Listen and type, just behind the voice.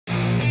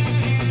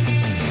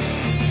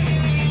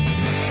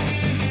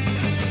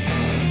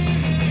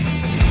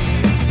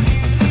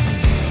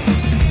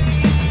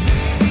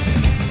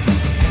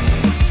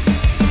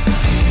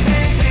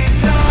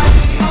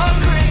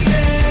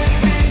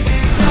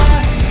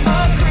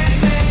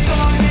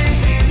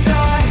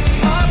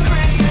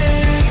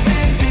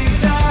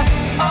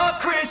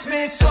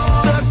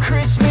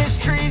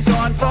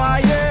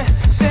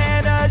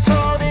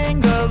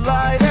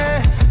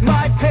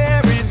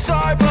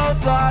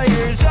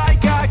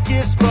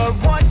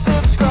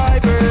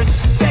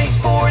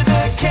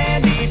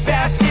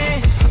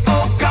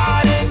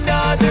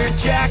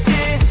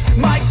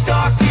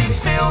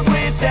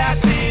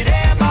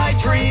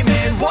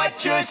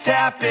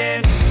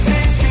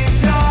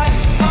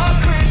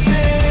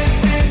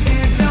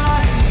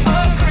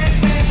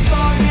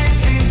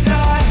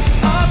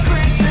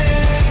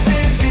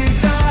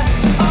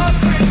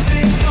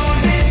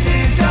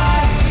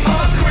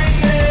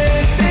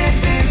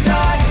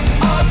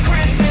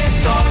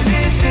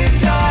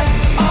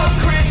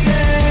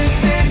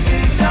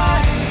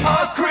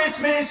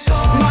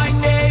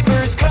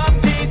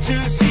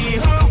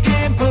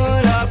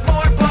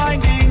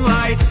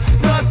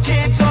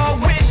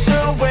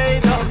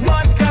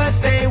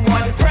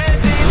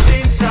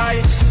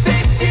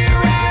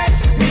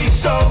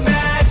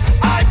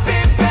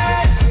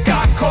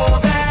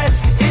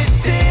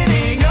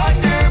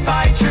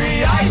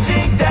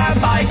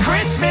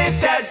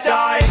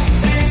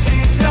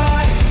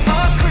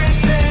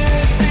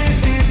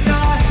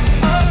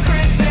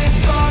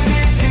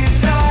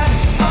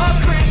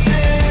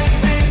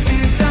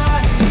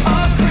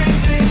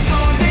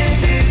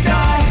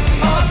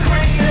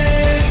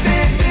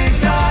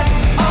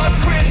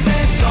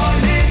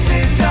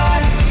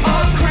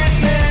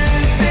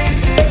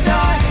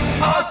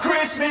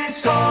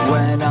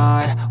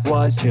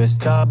was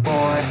just a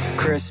boy.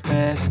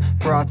 Christmas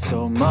brought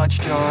so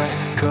much joy.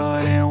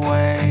 Couldn't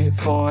wait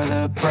for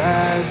the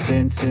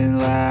presents and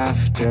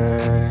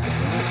laughter.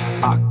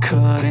 I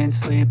couldn't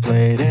sleep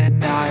late at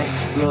night,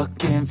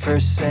 looking for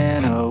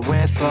Santa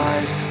with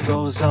lights.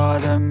 Those are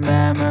the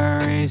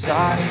memories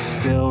I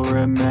still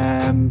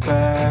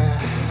remember.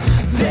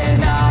 Then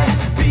I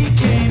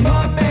became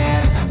a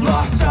man,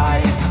 lost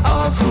sight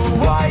of who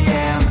I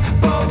am,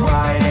 but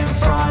right